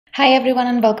Hi everyone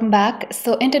and welcome back.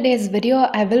 So in today's video,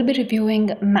 I will be reviewing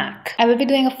M.A.C. I will be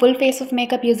doing a full face of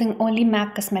makeup using only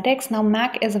M.A.C Cosmetics. Now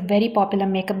M.A.C is a very popular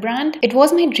makeup brand. It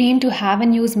was my dream to have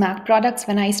and use M.A.C products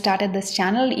when I started this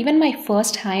channel. Even my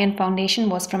first high-end foundation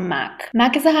was from M.A.C.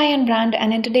 M.A.C is a high-end brand,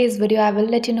 and in today's video, I will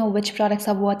let you know which products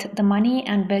are worth the money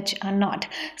and which are not.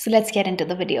 So let's get into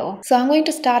the video. So I'm going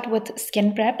to start with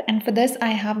skin prep, and for this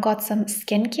I have got some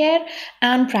skincare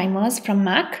and primers from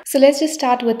M.A.C. So let's just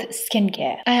start with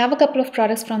skincare. I have a couple of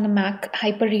products from the M.A.C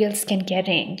Hyper Real skincare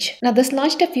range. Now this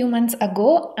launched a few months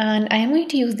ago and I am going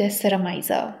to use their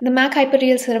seramizer. The M.A.C Hyper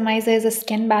Real seramizer is a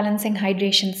skin balancing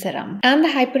hydration serum, and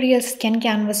the Hyper Real skin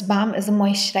canvas balm is a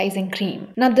moisturizing cream.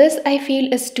 Now this I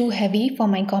feel is too heavy for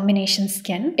my combination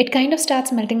skin. It kind of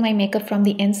starts melting my makeup from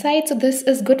the inside, so this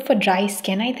is good for dry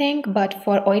skin I think, but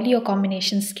for oily or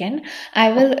combination skin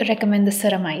I will recommend the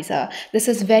seramizer. This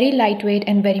is very lightweight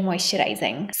and very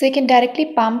moisturizing. So you can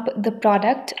directly pump the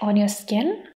product on your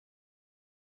skin.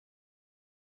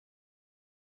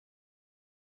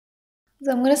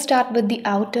 So I'm going to start with the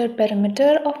outer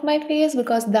perimeter of my face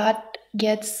because that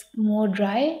gets more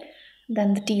dry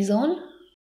than the T-zone.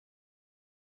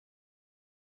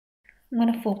 I'm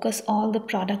going to focus all the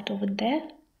product over there.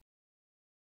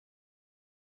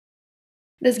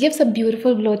 This gives a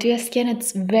beautiful glow to your skin.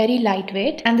 It's very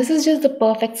lightweight and this is just the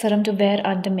perfect serum to wear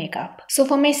under makeup. So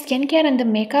for my skincare under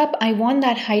makeup, I want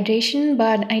that hydration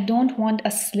but I don't want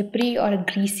a slippery or a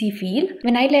greasy feel.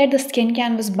 When I layer the skin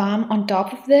canvas balm on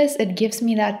top of this, it gives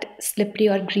me that slippery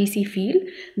or greasy feel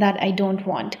that I don't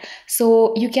want.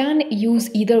 So you can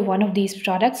use either one of these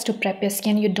products to prep your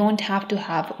skin. You don't have to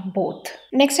have both.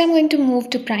 Next I'm going to move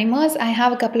to primers. I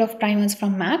have a couple of primers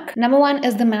from M.A.C. Number one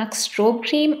is the M.A.C Strobe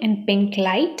Cream in Pink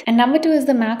Light, and number two is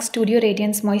the M.A.C Studio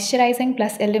Radiance Moisturizing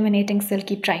Plus Illuminating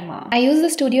Silky Primer. I use the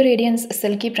Studio Radiance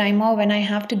Silky Primer when I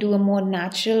have to do a more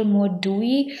natural, more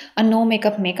dewy, a no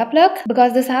makeup look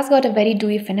because this has got a very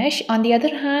dewy finish. On the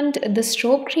other hand, the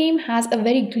Strobe Cream has a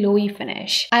very glowy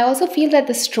finish. I also feel that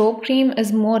the Strobe Cream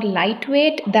is more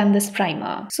lightweight than this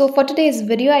primer. So for today's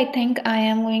video, I think I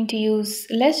am going to use,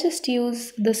 let's just use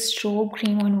the Strobe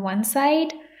Cream on one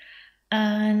side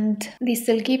and the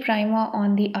Silky Primer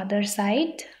on the other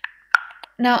side.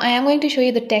 Now I am going to show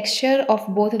you the texture of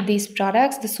both of these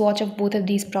products, the swatch of both of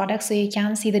these products, so you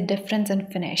can see the difference in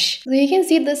finish. So you can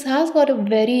see this has got a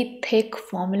very thick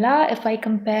formula if I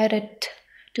compare it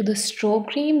to the Strobe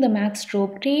Cream, the M.A.C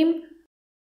Strobe Cream.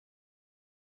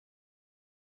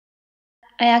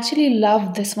 I actually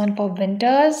love this one for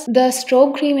winters. The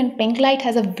Strobe Cream in Pink Light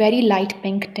has a very light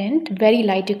pink tint, very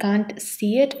light, you can't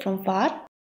see it from far.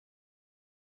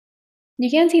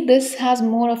 You can see this has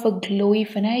more of a glowy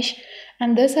finish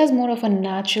and this has more of a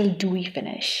natural dewy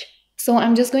finish. So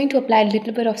I'm just going to apply a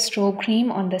little bit of Strobe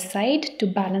Cream on this side to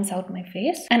balance out my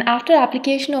face. And after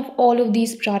application of all of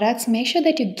these products, make sure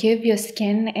that you give your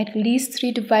skin at least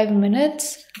 3 to 5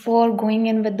 minutes before going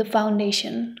in with the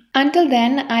foundation. Until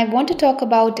then, I want to talk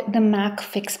about the M.A.C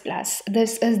Fix Plus.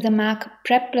 This is the M.A.C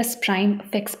Prep Plus Prime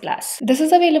Fix Plus. This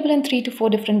is available in 3 to 4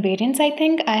 different variants, I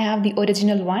think. I have the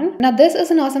original one. Now this is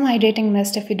an awesome hydrating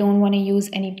mist if you don't want to use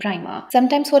any primer.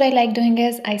 Sometimes what I like doing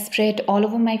is I spray it all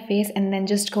over my face and then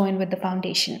just go in with the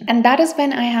foundation. And that is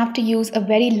when I have to use a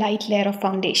very light layer of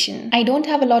foundation. I don't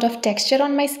have a lot of texture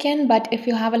on my skin, but if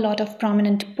you have a lot of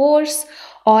prominent pores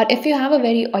or if you have a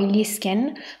very oily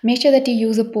skin, make sure that you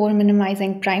use a pore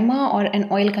minimizing primer or an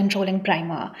oil controlling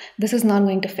primer. This is not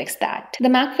going to fix that. The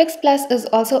M.A.C Fix Plus is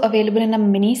also available in a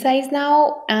mini size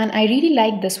now, and I really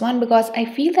like this one because I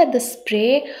feel that the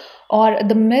spray or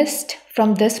the mist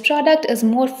from this product is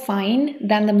more fine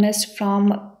than the mist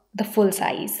from the full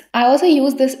size. I also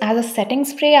use this as a setting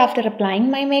spray after applying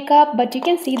my makeup, but you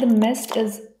can see the mist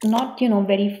is not,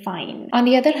 very fine. On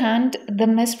the other hand, the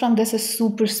mist from this is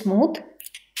super smooth.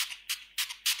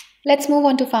 Let's move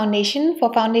on to foundation.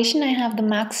 For foundation, I have the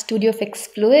M.A.C Studio Fix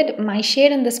Fluid. My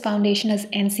shade in this foundation is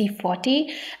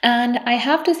NC40, and I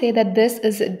have to say that this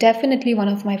is definitely one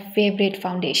of my favorite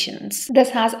foundations.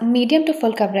 This has medium to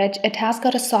full coverage. It has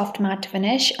got a soft matte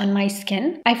finish on my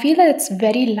skin. I feel that it's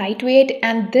very lightweight,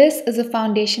 and this is a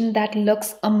foundation that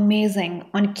looks amazing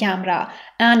on camera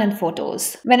and in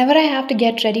photos. Whenever I have to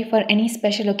get ready for any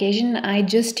special occasion, I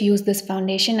just use this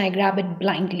foundation. I grab it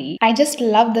blindly. I just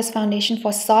love this foundation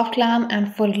for soft soft glam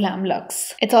and full glam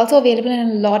looks. It's also available in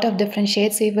a lot of different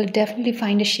shades, so you will definitely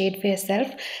find a shade for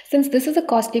yourself. Since this is a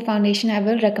costly foundation, I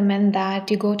will recommend that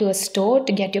you go to a store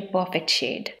to get your perfect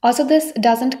shade. Also, this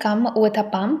doesn't come with a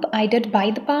pump. I did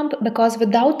buy the pump because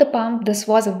without the pump, this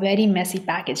was a very messy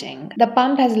packaging. The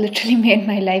pump has literally made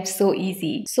my life so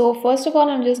easy. So first of all,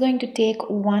 I'm just going to take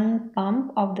one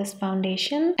pump of this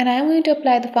foundation and I'm going to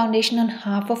apply the foundation on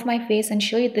half of my face and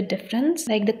show you the difference,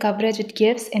 like the coverage it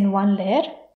gives in one layer.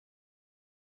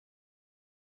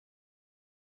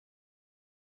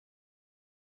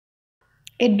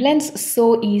 It blends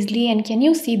so easily, and can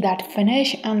you see that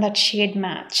finish and that shade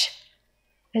match?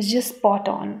 It's just spot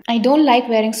on. I don't like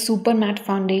wearing super matte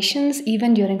foundations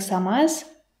even during summers.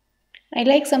 I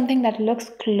like something that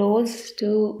looks close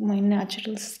to my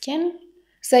natural skin.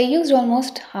 So I used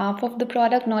almost half of the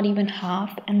product, not even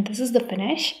half, and this is the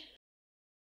finish.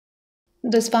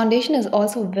 This foundation is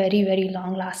also very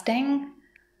long lasting.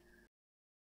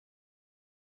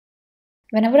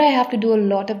 Whenever I have to do a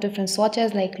lot of different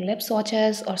swatches like lip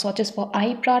swatches or swatches for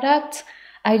eye products,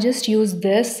 I just use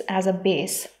this as a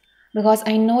base because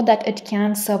I know that it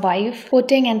can survive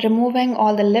putting and removing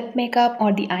all the lip makeup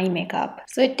or the eye makeup.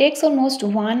 So it takes almost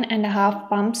 1.5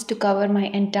 pumps to cover my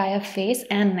entire face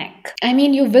and neck. I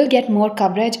mean, you will get more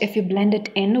coverage if you blend it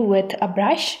in with a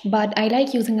brush, but I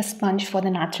like using a sponge for the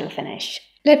natural finish.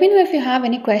 Let me know if you have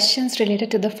any questions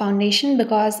related to the foundation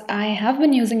because I have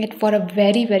been using it for a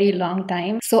very long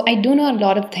time. So I do know a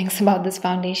lot of things about this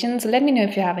foundation. So let me know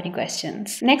if you have any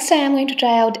questions. Next, I am going to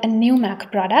try out a new M.A.C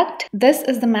product. This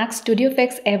is the M.A.C Studio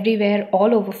Fix Everywhere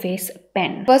All Over Face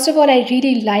pen. First of all, I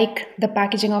really like the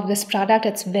packaging of this product.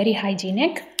 It's very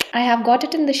hygienic. I have got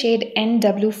it in the shade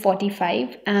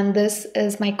NW45 and this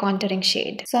is my contouring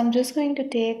shade. So I'm just going to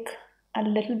take a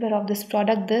little bit of this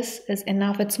product. This is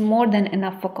enough. It's more than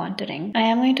enough for contouring. I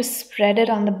am going to spread it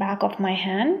on the back of my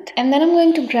hand and then I'm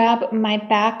going to grab my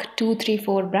PAC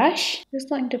 234 brush. Just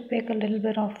going to pick a little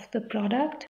bit of the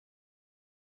product.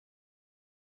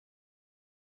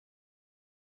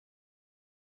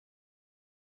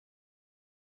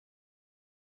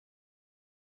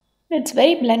 It's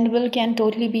very blendable, can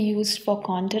totally be used for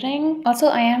contouring. Also,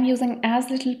 I am using as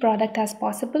little product as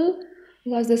possible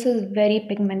because this is very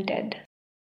pigmented.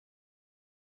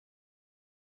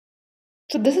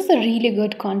 So this is a really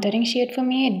good contouring shade for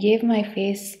me. It gave my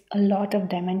face a lot of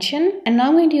dimension. And now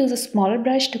I'm going to use a smaller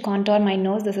brush to contour my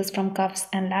nose. This is from Cuffs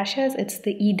and Lashes. It's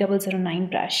the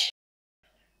E009 brush.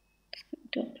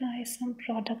 To apply some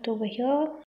product over here.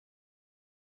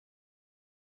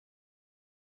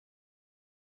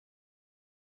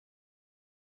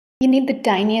 You need the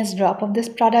tiniest drop of this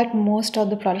product. Most of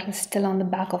the product is still on the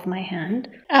back of my hand.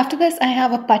 After this, I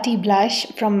have a putty blush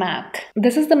from M.A.C.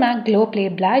 This is the M.A.C Glow Play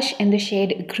blush in the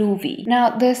shade Groovy.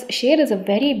 Now, this shade is a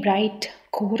very bright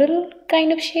coral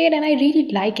kind of shade and I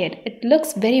really like it. It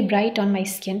looks very bright on my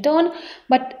skin tone,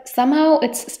 but somehow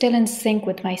it's still in sync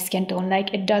with my skin tone,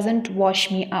 like it doesn't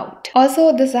wash me out.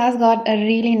 Also, this has got a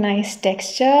really nice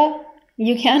texture.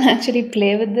 You can actually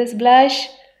play with this blush.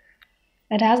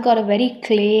 It has got a very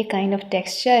clay kind of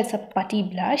texture. It's a putty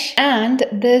blush. And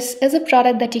this is a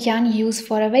product that you can use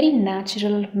for a very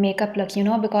natural makeup look, you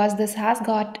know, because this has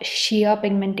got sheer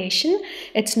pigmentation.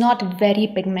 It's not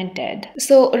very pigmented.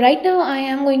 So right now I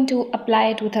am going to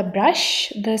apply it with a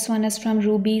brush. This one is from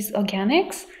Ruby's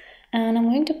Organics. And I'm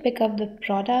going to pick up the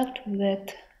product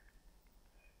with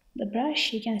the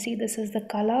brush. You can see this is the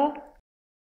color.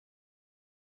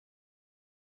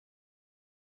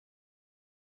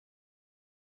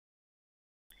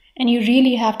 And you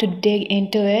really have to dig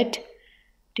into it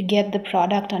to get the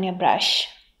product on your brush.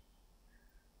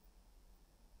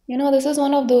 You know, this is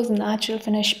one of those natural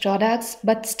finish products,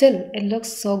 but still it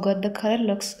looks so good. The color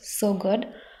looks so good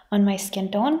on my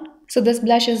skin tone. So this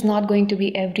blush is not going to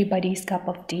be everybody's cup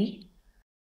of tea.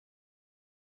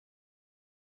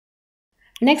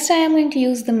 Next, I am going to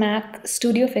use the M.A.C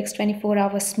Studio Fix 24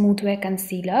 Hour Smooth Wear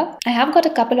Concealer. I have got a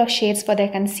couple of shades for their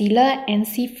concealer,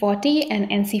 NC40 and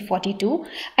NC42.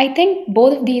 I think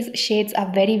both of these shades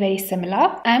are very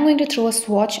similar. I am going to throw a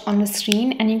swatch on the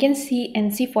screen and you can see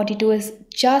NC42 is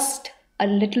just a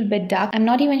little bit dark. I'm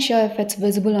not even sure if it's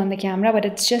visible on the camera, but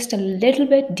it's just a little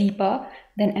bit deeper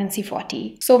than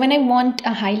NC40. So when I want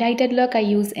a highlighted look, I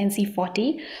use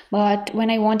NC40. But when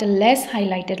I want a less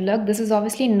highlighted look, this is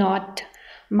obviously not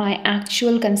my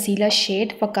actual concealer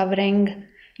shade for covering,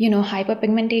 you know,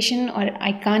 hyperpigmentation, or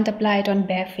I can't apply it on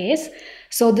bare face.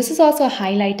 So this is also a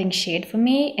highlighting shade for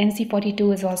me.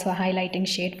 NC42 is also a highlighting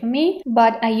shade for me,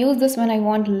 but I use this when I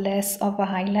want less of a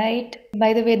highlight.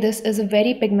 By the way, this is a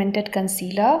very pigmented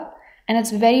concealer and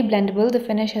it's very blendable. The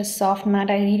finish is soft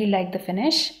matte. I really like the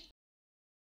finish.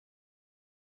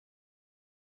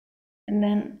 and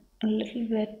then a little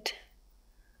bit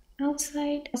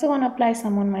outside. Also going to apply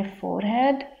some on my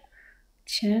forehead,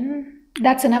 chin.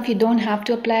 That's enough. You don't have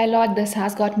to apply a lot. This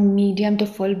has got medium to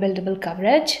full buildable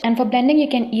coverage. And for blending, you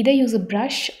can either use a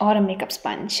brush or a makeup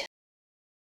sponge.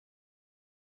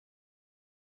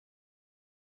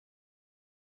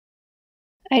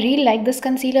 I really like this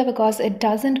concealer because it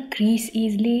doesn't crease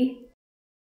easily.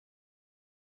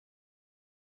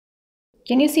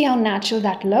 Can you see how natural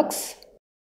that looks?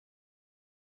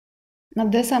 Now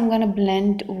this I'm going to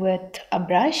blend with a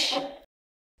brush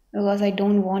because I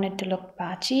don't want it to look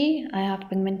patchy. I have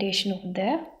pigmentation over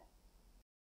there.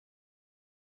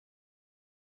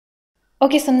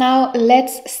 Okay, so now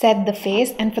let's set the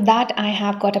face, and for that I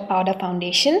have got a powder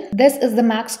foundation. This is the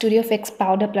M.A.C Studio Fix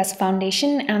Powder Plus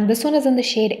Foundation, and this one is in the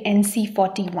shade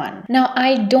NC41. Now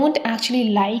I don't actually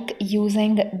like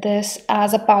using this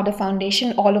as a powder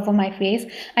foundation all over my face.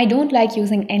 I don't like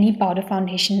using any powder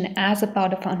foundation as a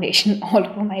powder foundation all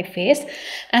over my face,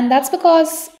 and that's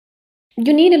because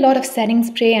you need a lot of setting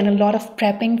spray and a lot of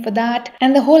prepping for that,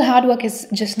 and the whole hard work is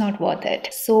just not worth it.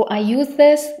 So I use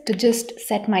this to just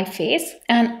set my face,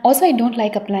 and also I don't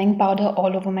like applying powder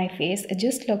all over my face. It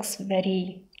just looks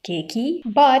very cakey.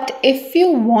 But if you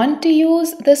want to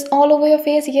use this all over your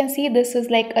face, you can see this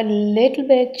is like a little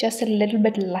bit, just a little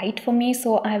bit light for me,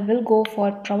 so I will go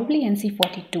for probably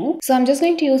NC42. So I'm just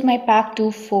going to use my PAC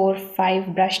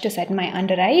 245 brush to set my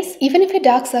under eyes. Even if your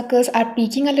dark circles are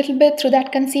peeking a little bit through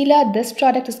that concealer, this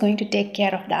product is going to take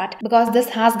care of that because this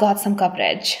has got some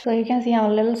coverage. So you can see I'm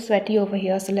a little sweaty over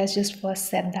here, so let's just first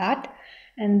set that,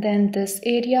 and then this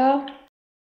area.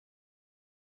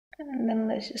 And then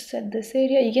let's just set this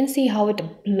area. You can see how it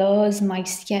blurs my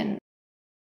skin.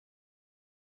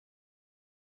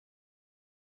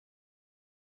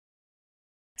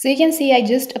 So you can see I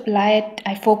just apply it,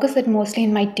 I focus it mostly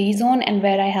in my T-zone and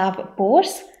where I have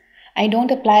pores. I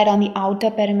don't apply it on the outer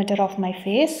perimeter of my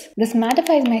face. This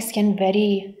mattifies my skin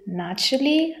very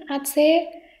naturally, I'd say.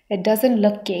 It doesn't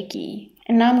look cakey.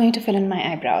 And now I'm going to fill in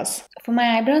my eyebrows. For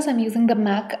my eyebrows, I'm using the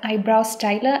M.A.C Eyebrow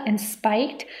Styler in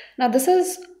Spiked. Now this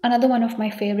is another one of my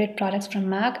favorite products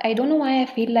from M.A.C. I don't know why I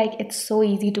feel like it's so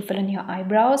easy to fill in your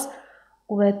eyebrows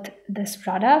with this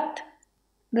product.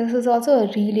 This is also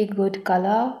a really good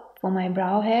color for my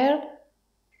brow hair.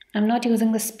 I'm not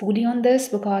using the spoolie on this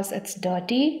because it's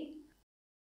dirty.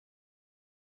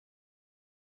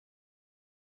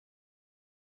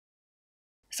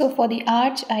 So for the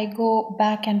arch, I go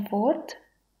back and forth.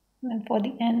 And for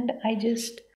the end, I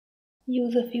just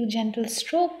use a few gentle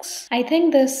strokes. I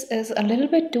think this is a little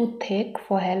bit too thick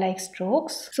for hair-like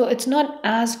strokes. So it's not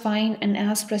as fine and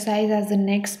as precise as the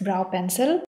NYX brow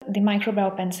pencil, the micro brow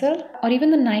pencil, or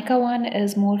even the Nika one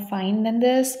is more fine than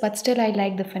this, but still I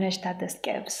like the finish that this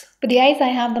gives. For the eyes, I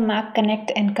have the M.A.C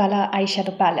Connect in Color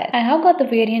eyeshadow palette. I have got the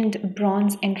variant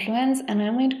Bronze Influence, and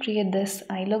I'm going to create this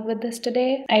eye look with this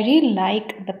today. I really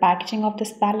like the packaging of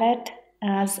this palette.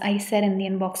 As I said in the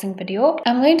unboxing video,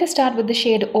 I'm going to start with the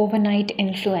shade Overnight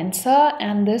Influencer,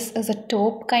 and this is a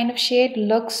taupe kind of shade,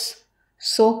 looks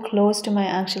so close to my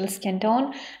actual skin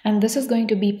tone, and this is going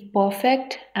to be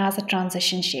perfect as a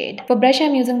transition shade. For brush,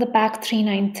 I'm using the PAC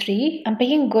 393. I'm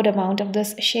picking a good amount of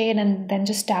this shade and then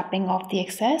just tapping off the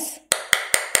excess.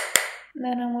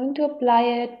 Then I'm going to apply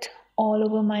it all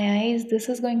over my eyes. This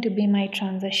is going to be my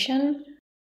transition.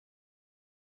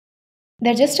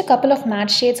 There are just a couple of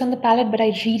matte shades on the palette, but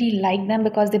I really like them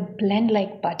because they blend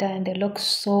like butter and they look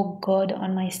so good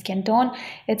on my skin tone.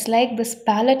 It's like this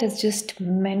palette is just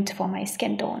meant for my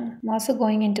skin tone. I'm also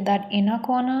going into that inner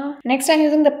corner. Next, I'm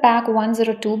using the PAC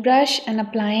 102 brush and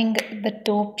applying the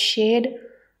taupe shade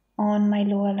on my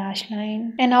lower lash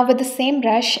line. And now with the same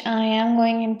brush, I am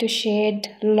going into shade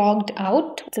Logged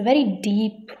Out. It's a very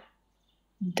deep,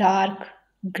 dark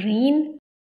green.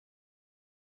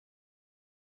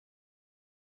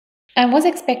 I was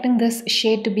expecting this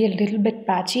shade to be a little bit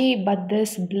patchy, but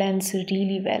this blends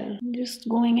really well. Just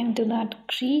going into that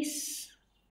crease.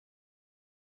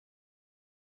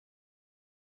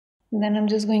 Then I'm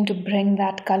just going to bring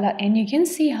that color in. You can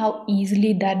see how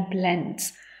easily that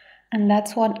blends. And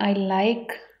that's what I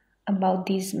like about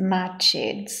these matte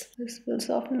shades. This will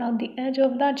soften out the edge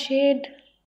of that shade.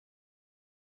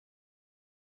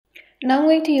 Now I'm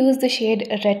going to use the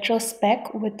shade Retro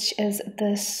Spec, which is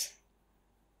this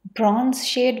bronze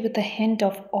shade with a hint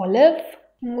of olive.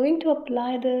 I'm going to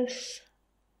apply this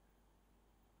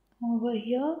over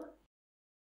here.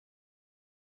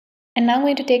 And now I'm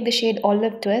going to take the shade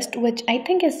Olive Twist, which I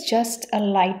think is just a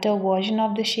lighter version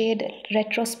of the shade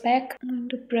Retro Spec. I'm going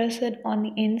to press it on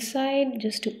the inside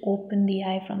just to open the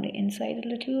eye from the inside a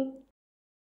little.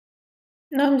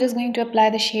 Now I'm just going to apply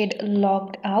the shade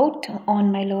Locked Out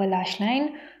on my lower lash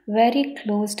line, very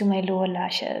close to my lower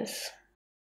lashes.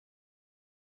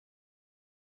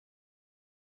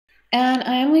 And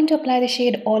I am going to apply the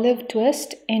shade Olive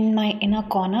Twist in my inner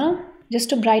corner, just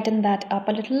to brighten that up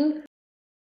a little.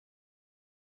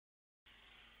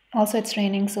 Also, it's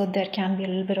raining, so there can be a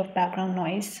little bit of background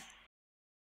noise.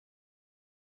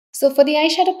 So for the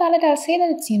eyeshadow palette, I'll say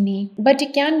that it's unique, but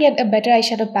you can get a better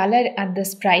eyeshadow palette at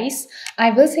this price.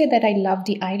 I will say that I love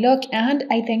the eye look, and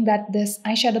I think that this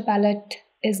eyeshadow palette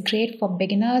is great for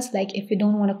beginners, like if you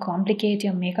don't want to complicate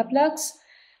your makeup looks.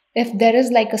 If there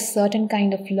is like a certain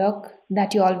kind of look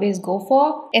that you always go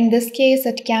for, in this case,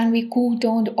 it can be cool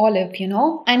toned olive.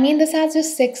 I mean, this has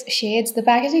just 6 shades. The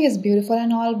packaging is beautiful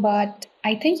and all, but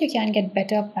I think you can get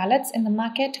better palettes in the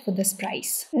market for this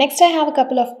price. Next, I have a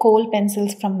couple of kohl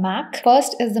pencils from MAC.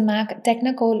 First is the MAC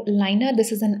Technicolor Liner.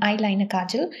 This is an eyeliner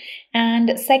kajal.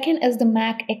 And second is the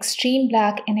MAC Extreme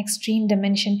Black and Extreme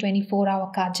Dimension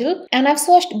 24-hour kajal. And I've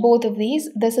swatched both of these.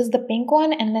 This is the pink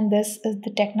one, and then this is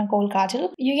the Technicolor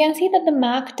kajal. You can see that the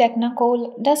MAC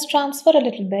Technicolor does transfer a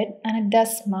little bit, and it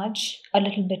does smudge a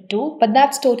little bit too, but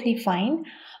that's totally fine.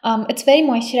 It's very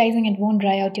moisturizing. It won't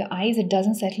dry out your eyes. It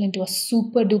doesn't settle into a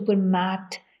super duper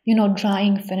matte,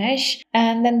 drying finish.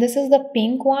 And then this is the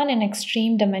pink one in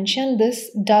Extreme Dimension. This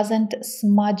doesn't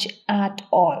smudge at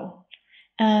all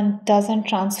and doesn't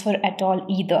transfer at all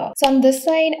either. So on this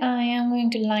side, I am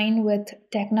going to line with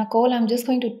Technicolor. I'm just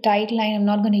going to tight line. I'm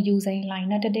not going to use any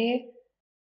liner today.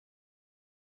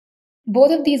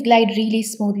 Both of these glide really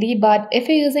smoothly, but if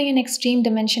you're using an Extreme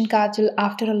Dimension kajal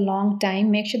after a long time,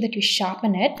 make sure that you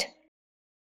sharpen it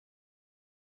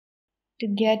to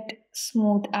get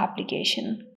smooth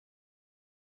application.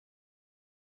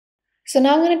 So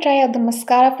now I'm going to try out the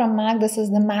mascara from MAC. This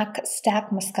is the MAC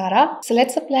Stack Mascara. So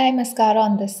let's apply mascara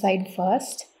on this side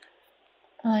first.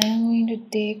 I am going to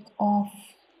take off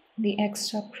the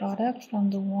extra product from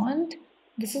the wand.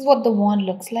 This is what the wand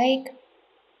looks like.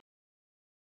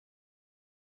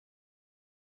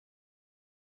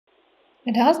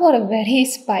 It has got a very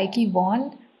spiky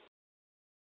wand.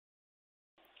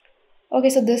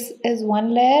 Okay, so this is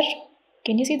one layer.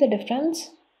 Can you see the difference?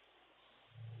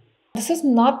 This is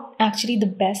not actually the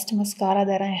best mascara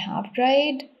that I have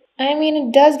tried. I mean,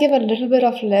 it does give a little bit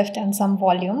of lift and some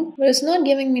volume, but it's not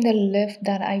giving me the lift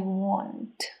that I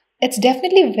want. It's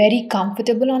definitely very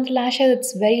comfortable on the lashes.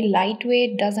 It's very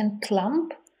lightweight, doesn't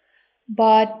clump.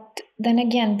 But then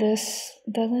again, this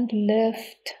doesn't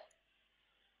lift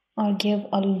or give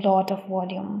a lot of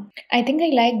volume. I think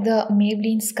I like the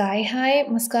Maybelline Sky High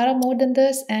mascara more than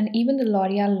this, and even the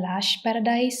L'Oreal Lash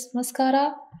Paradise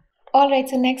mascara. Alright,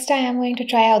 so next I am going to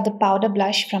try out the powder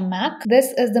blush from MAC.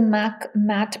 This is the MAC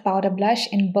Matte Powder Blush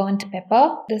in Burnt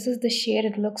Pepper. This is the shade.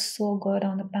 It looks so good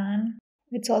on the pan.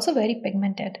 It's also very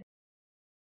pigmented.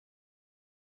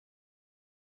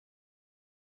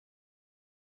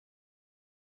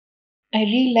 I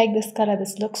really like this color.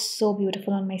 This looks so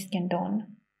beautiful on my skin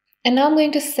tone. And now I'm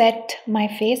going to set my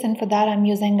face, and for that I'm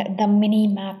using the Mini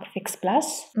MAC Fix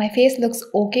Plus. My face looks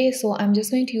okay, so I'm just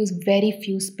going to use very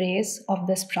few sprays of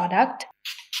this product.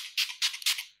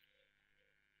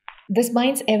 This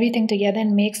binds everything together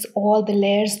and makes all the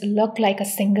layers look like a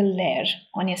single layer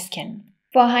on your skin.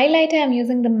 For highlighter, I'm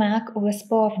using the MAC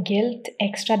Whisper of Guilt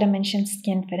Extra Dimension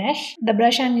Skin Finish. The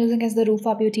brush I'm using is the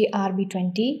Rufa Beauty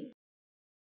RB20.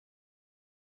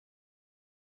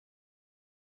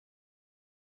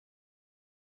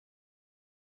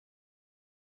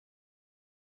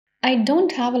 I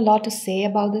don't have a lot to say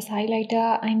about this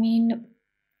highlighter. I mean,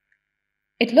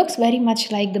 it looks very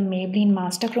much like the Maybelline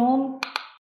Master Chrome.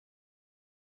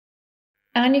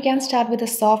 And you can start with a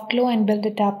soft glow and build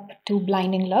it up to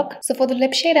blinding look. So for the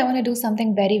lip shade, I want to do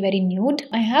something very, very nude.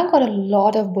 I have got a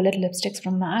lot of bullet lipsticks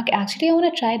from MAC. Actually, I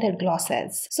want to try their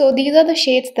glosses. So these are the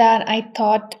shades that I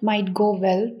thought might go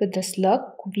well with this look.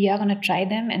 We are going to try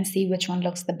them and see which one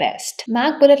looks the best.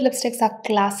 MAC bullet lipsticks are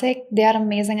classic. They are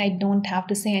amazing. I don't have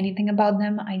to say anything about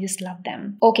them. I just love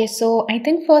them. Okay, so I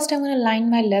think first I'm going to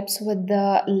line my lips with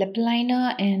the lip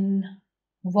liner in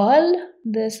Whirl.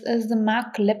 This is the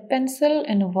MAC lip pencil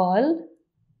in Whirl.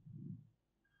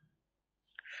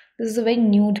 This is a very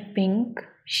nude pink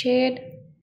shade.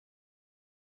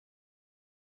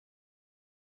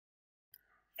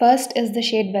 First is the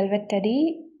shade Velvet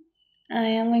Teddy. I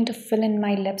am going to fill in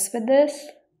my lips with this.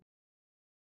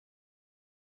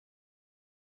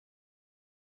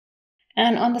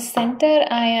 And on the center,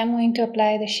 I am going to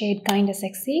apply the shade Kinda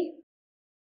Sexy.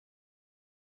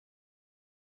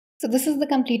 So this is the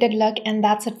completed look, and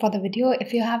that's it for the video.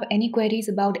 If you have any queries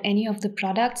about any of the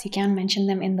products, you can mention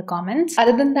them in the comments.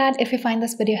 Other than that, if you find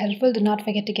this video helpful, do not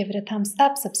forget to give it a thumbs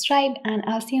up, subscribe, and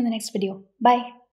I'll see you in the next video. Bye.